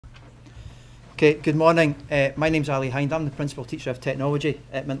Okay, good morning. My name's Ali Hind. I'm the Principal Teacher of Technology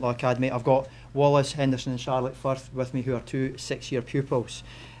at Mintlaw Academy. I've got Wallace, Henderson and Charlotte Firth with me, who are two 6-year pupils.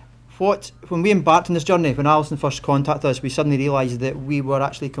 When we embarked on this journey, when Alison first contacted us, we suddenly realised that we were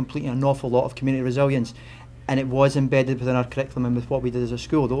actually completing an awful lot of community resilience, and it was embedded within our curriculum and with what we did as a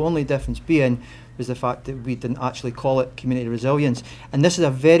school. The only difference being was the fact that we didn't actually call it community resilience. And this is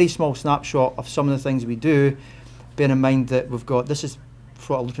a very small snapshot of some of the things we do. Bear in mind that this is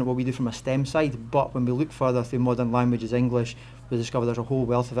looking at what we do from a STEM side, but when we look further through modern languages, English, we discover there's a whole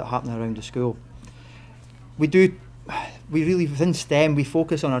wealth of it happening around the school. We really, within STEM, we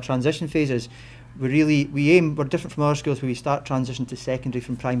focus on our transition phases. We're different from other schools where we start transition to secondary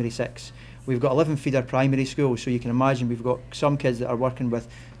from primary 6. We've got 11 feeder primary schools, so you can imagine we've got some kids that are working with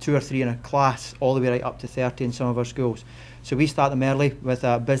 2 or 3 in a class, all the way right up to 30 in some of our schools. So we start them early with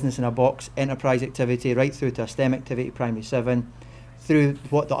a business in a box, enterprise activity, right through to a STEM activity, primary 7. Through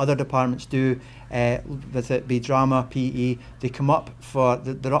what the other departments do, with it be drama, PE, they come up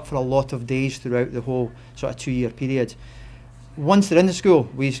they're up for a lot of days throughout the whole sort of 2-year period. Once they're in the school,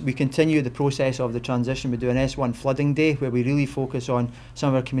 we continue the process of the transition. We do an S1 flooding day where we really focus on some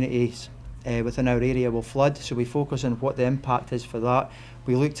of our communities within our area will flood, so we focus on what the impact is for that.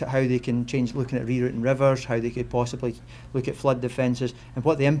 We looked at how they can change, looking at rerouting rivers, how they could possibly look at flood defences, and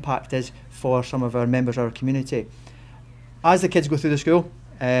what the impact is for some of our members of our community. As the kids go through the school,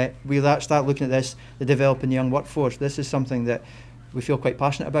 we start looking at this, the developing young workforce. This is something that we feel quite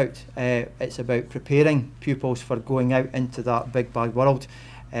passionate about. It's about preparing pupils for going out into that big bad world.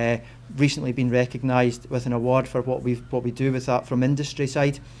 Recently been recognised with an award for what we do with that from industry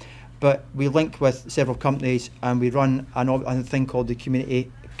side. But we link with several companies and we run a thing called the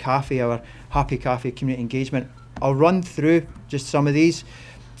Community Cafe, our Happy Cafe Community Engagement. I'll run through just some of these.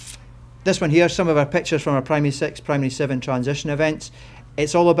 This one here, some of our pictures from our primary 6, primary 7 transition events.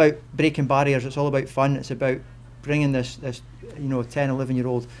 It's all about breaking barriers, it's all about fun, it's about bringing this 10,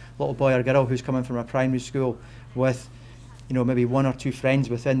 11-year-old little boy or girl who's coming from a primary school with maybe 1 or 2 friends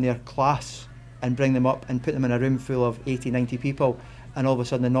within their class, and bring them up and put them in a room full of 80, 90 people, and all of a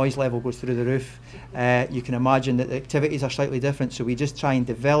sudden the noise level goes through the roof. You can imagine that the activities are slightly different, so we just try and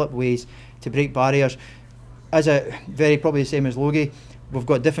develop ways to break barriers. Probably the same as Logie, we've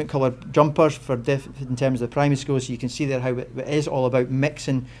got different coloured jumpers in terms of the primary schools, so you can see there how it is all about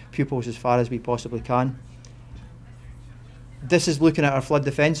mixing pupils as far as we possibly can. This is looking at our flood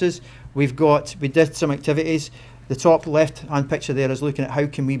defences. We did some activities. The top left-hand picture there is looking at how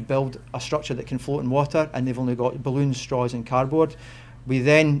can we build a structure that can float in water, and they've only got balloons, straws and cardboard. We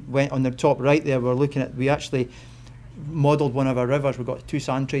then went on the top right there, we actually modelled one of our rivers. We've got 2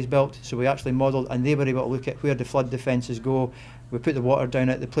 sand trays built, so we actually modelled, and they were able to look at where the flood defences go. We put the water down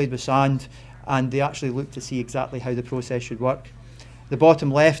it, they played with sand, and they actually looked to see exactly how the process should work. The bottom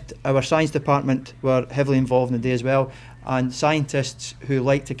left, our science department were heavily involved in the day as well, and scientists who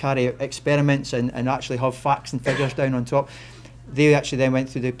like to carry out experiments and actually have facts and figures down on top, they actually then went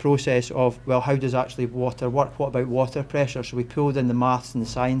through the process of, well, how does actually water work? What about water pressure? So we pulled in the maths and the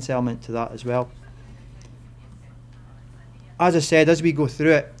science element to that as well. As I said, as we go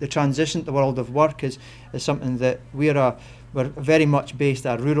through it, the transition to the world of work is something that we're very much based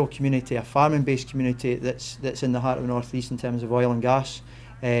a rural community, a farming-based community that's in the heart of the North East in terms of oil and gas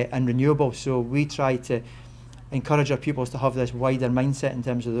and renewables. So we try to encourage our pupils to have this wider mindset in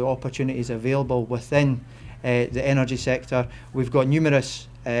terms of the opportunities available within the energy sector. We've got numerous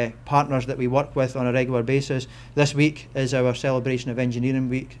partners that we work with on a regular basis. This week is our celebration of Engineering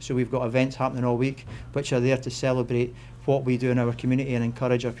Week, so we've got events happening all week which are there to celebrate what we do in our community and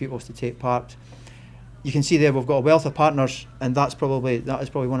encourage our pupils to take part. You can see there we've got a wealth of partners, and that is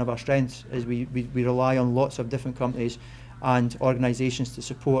probably one of our strengths, is we rely on lots of different companies and organisations to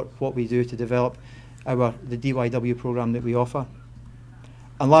support what we do to develop the DYW programme that we offer.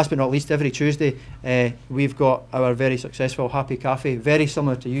 And last but not least, every Tuesday we've got our very successful Happy Cafe, very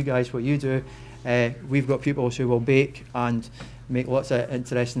similar to you guys, what you do. We've got pupils who will bake and make lots of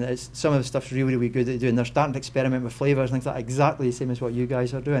interesting, some of the stuff's really, really good at doing. They're starting to experiment with flavours and things like that, exactly the same as what you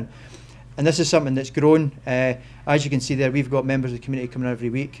guys are doing. And this is something that's grown. As you can see there, we've got members of the community coming every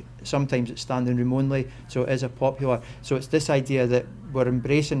week. Sometimes it's standing room only, so it is a popular. So it's this idea that we're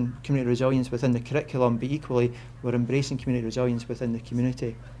embracing community resilience within the curriculum, but equally we're embracing community resilience within the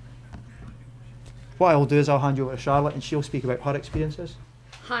community. What I'll do is I'll hand you over to Charlotte and she'll speak about her experiences.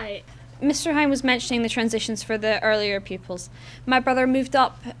 Hi. Mr. Hine was mentioning the transitions for the earlier pupils. My brother moved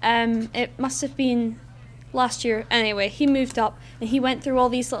up, it must have been last year. Anyway, he moved up and he went through all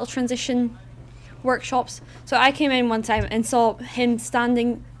these little transition workshops. So I came in one time and saw him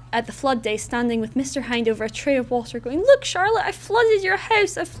standing at the flood day, standing with Mr. Hind over a tray of water going, "Look, Charlotte, I flooded your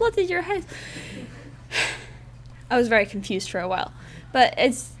house, I flooded your house." I was very confused for a while. But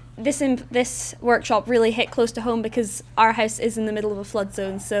this workshop really hit close to home because our house is in the middle of a flood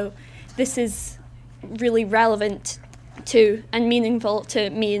zone, so this is really relevant to and meaningful to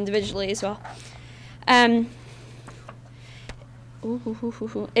me individually as well.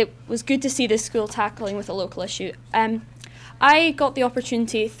 It was good to see this school tackling with a local issue. I got the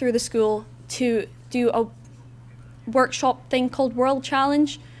opportunity through the school to do a workshop thing called World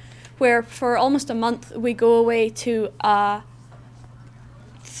Challenge, where for almost a month we go away to a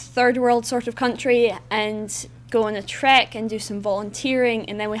third world sort of country and go on a trek and do some volunteering,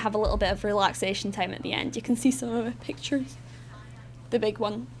 and then we have a little bit of relaxation time at the end. You can see some of my pictures, the big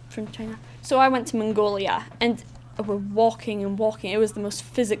one from China. So I went to Mongolia, and we're walking and walking. It was the most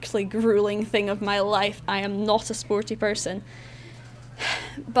physically grueling thing of my life. I am not a sporty person,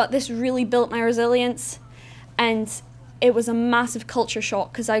 but this really built my resilience, and it was a massive culture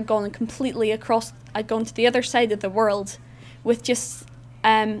shock because I'd gone completely across. I'd gone to the other side of the world with just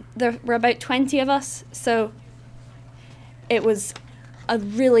there were about 20 of us, so it was a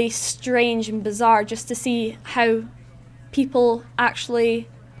really strange and bizarre just to see how people actually,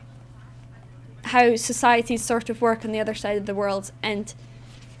 how societies sort of work on the other side of the world, and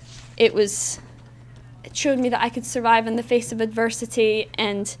it showed me that I could survive in the face of adversity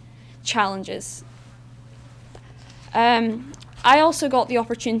and challenges. I also got the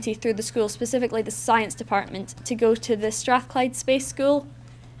opportunity through the school, specifically the science department, to go to the Strathclyde Space School,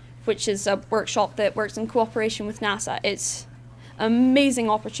 which is a workshop that works in cooperation with NASA. It's an amazing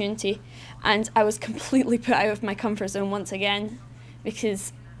opportunity, and I was completely put out of my comfort zone once again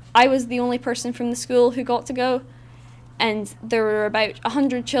because I was the only person from the school who got to go, and there were about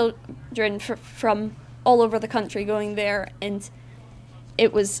 100 children from all over the country going there, and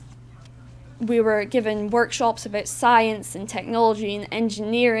we were given workshops about science and technology and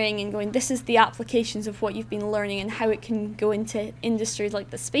engineering and going, this is the applications of what you've been learning and how it can go into industries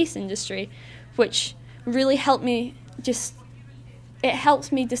like the space industry, which really helped me it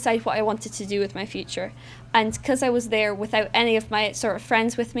helped me decide what I wanted to do with my future. And because I was there without any of my sort of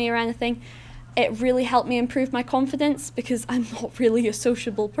friends with me or anything, it really helped me improve my confidence because I'm not really a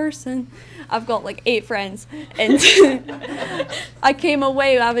sociable person. I've got like 8 friends, and I came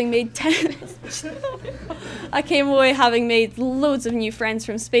away having made loads of new friends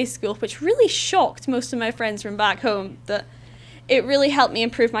from space school, which really shocked most of my friends from back home. That it really helped me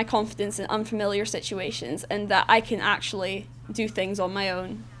improve my confidence in unfamiliar situations and that I can actually do things on my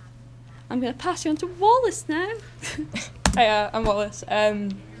own. I'm going to pass you on to Wallace now. Hi, I'm Wallace.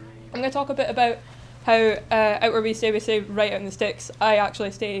 I'm going to talk a bit about how out where we stay right out in the sticks. I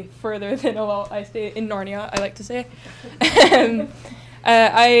actually stay further than a lot. I stay in Narnia, I like to say.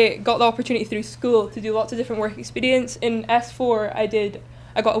 I got the opportunity through school to do lots of different work experience. In S4,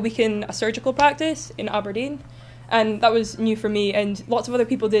 I got a week in a surgical practice in Aberdeen, and that was new for me, and lots of other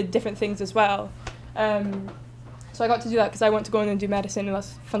people did different things as well. So I got to do that because I want to go in and do medicine, and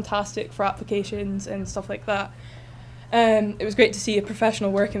that's fantastic for applications and stuff like that. It was great to see a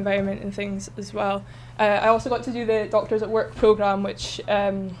professional work environment and things as well. I also got to do the Doctors at Work programme, which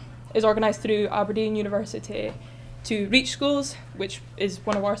is organised through Aberdeen University to reach schools, which is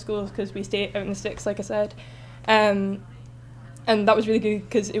one of our schools because we stay out in the sticks, like I said. And that was really good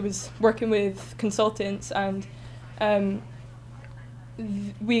because it was working with consultants, and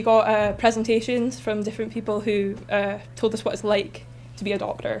we got presentations from different people who told us what it's like to be a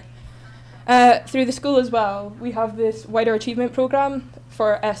doctor. Through the school as well, we have this wider achievement programme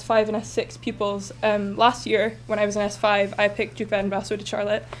for S5 and S6 pupils. Last year, when I was in S5, I picked Duke of Edinburgh, so did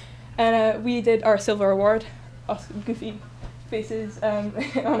Charlotte, and we did our silver award, us goofy faces, on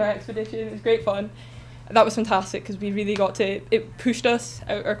our expedition. It was great fun. That was fantastic because we really it pushed us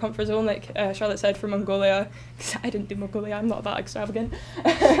out our comfort zone, like Charlotte said, for Mongolia, because I didn't do Mongolia, I'm not that extravagant.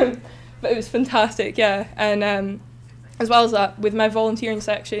 But it was fantastic, yeah. And as well as that, with my volunteering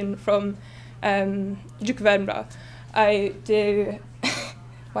section from Duke of Edinburgh, I do,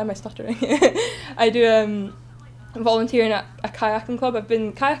 why am I stuttering? I do volunteering at a kayaking club. I've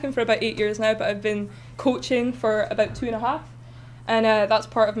been kayaking for about 8 years now, but I've been coaching for about 2.5, and that's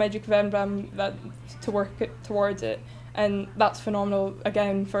part of my Duke of Edinburgh, to work towards it, and that's phenomenal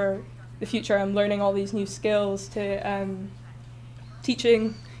again for the future. I'm learning all these new skills to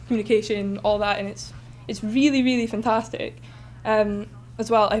teaching, communication, all that, and it's really, really fantastic. As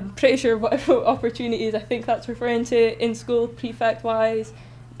well, I'm pretty sure what opportunities, I think that's referring to in school, prefect-wise.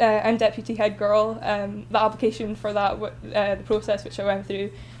 I'm deputy head girl. The application for that, the process which I went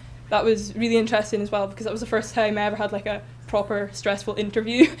through, that was really interesting as well because that was the first time I ever had like a proper stressful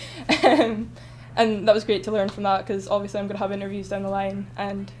interview. And that was great to learn from that because obviously I'm going to have interviews down the line.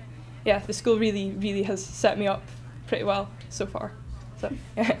 And yeah, the school really, really has set me up pretty well so far. So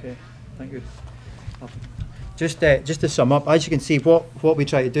yeah. Okay, thank you. Just to sum up, as you can see, what we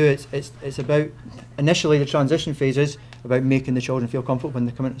try to do it's about initially the transition phases, about making the children feel comfortable when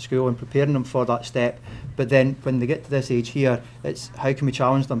they come into school and preparing them for that step. But then when they get to this age here, it's how can we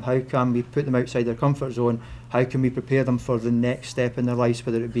challenge them? How can we put them outside their comfort zone? How can we prepare them for the next step in their lives,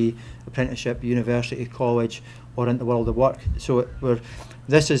 whether it be apprenticeship, university, college, or into the world of work? So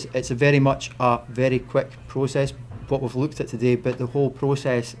it's very much a very quick process, what we've looked at today, but the whole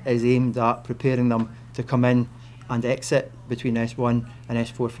process is aimed at preparing them to come in and exit between S1 and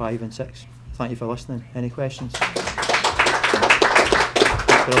S4, 5 and 6. Thank you for listening. Any questions?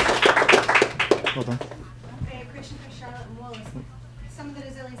 Well done. Okay, a question for Charlotte and Wallace. Some of the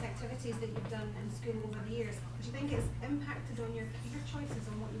resilience activities that you've done in school over the years, do you think it's impacted on your career choices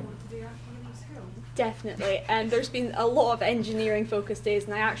on what you want to do after you leave school? Definitely, and there's been a lot of engineering focused days,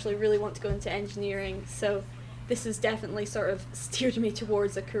 and I actually really want to go into engineering, so this has definitely sort of steered me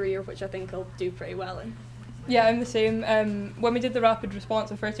towards a career which I think I'll do pretty well in. Yeah, I'm the same. When we did the rapid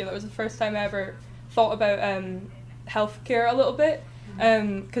response in first year, that was the first time I ever thought about healthcare a little bit,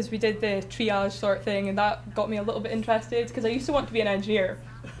 because we did the triage sort thing, and that got me a little bit interested, because I used to want to be an engineer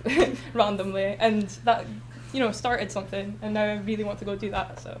randomly, and that started something, and now I really want to go do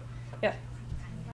that, so yeah.